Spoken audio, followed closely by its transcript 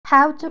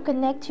How to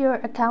connect your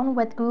account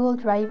with Google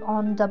Drive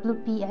on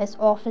WPS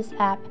Office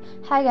app.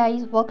 Hi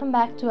guys, welcome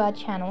back to our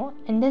channel.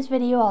 In this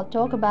video I'll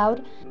talk about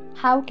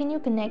how can you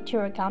connect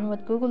your account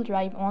with Google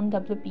Drive on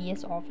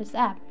WPS Office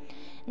app.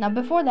 Now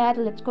before that,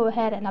 let's go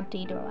ahead and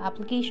update our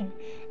application.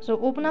 So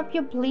open up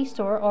your Play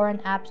Store or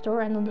an App Store,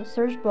 and in the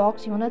search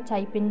box you want to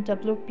type in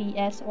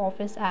WPS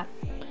Office app.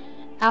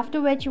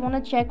 After which you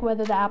want to check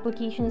whether the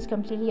application is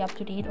completely up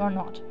to date or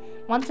not.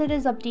 Once it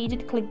is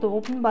updated, click the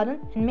open button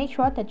and make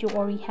sure that you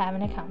already have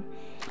an account.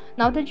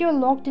 Now that you're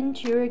logged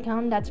into your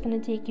account, that's going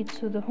to take you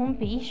to the home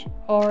page,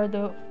 or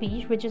the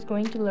page which is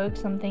going to look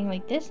something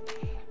like this.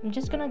 I'm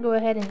just going to go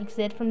ahead and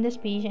exit from this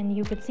page, and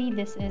you could see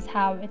this is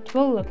how it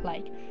will look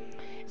like.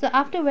 So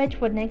after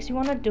which, what next you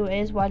want to do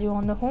is, while you're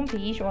on the home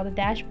page or the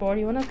dashboard,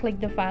 you want to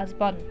click the Files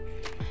button.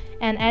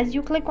 And as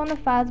you click on the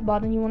Files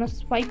button, you want to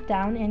swipe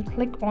down and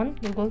click on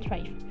Google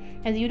Drive.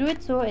 As you do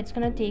it so, it's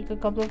going to take a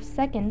couple of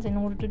seconds in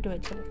order to do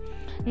it so.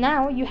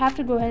 Now you have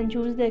to go ahead and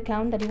choose the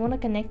account that you want to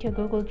connect your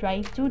Google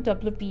Drive to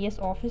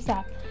WPS Office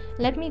app.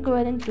 Let me go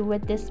ahead and do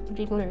it this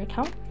particular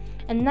account.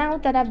 And now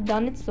that I've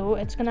done it so,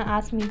 it's going to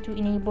ask me to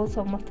enable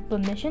some of the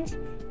permissions.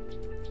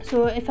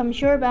 So if I'm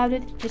sure about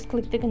it, just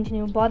click the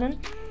continue button.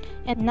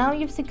 And now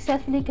you've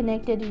successfully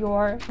connected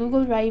your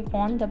Google Drive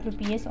on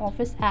WPS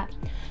Office app.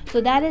 So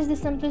that is the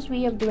simplest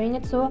way of doing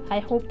it. So I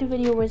hope the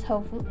video was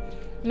helpful.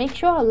 Make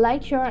sure to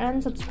like, share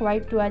and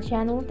subscribe to our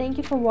channel. Thank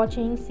you for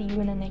watching. See you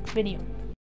in the next video.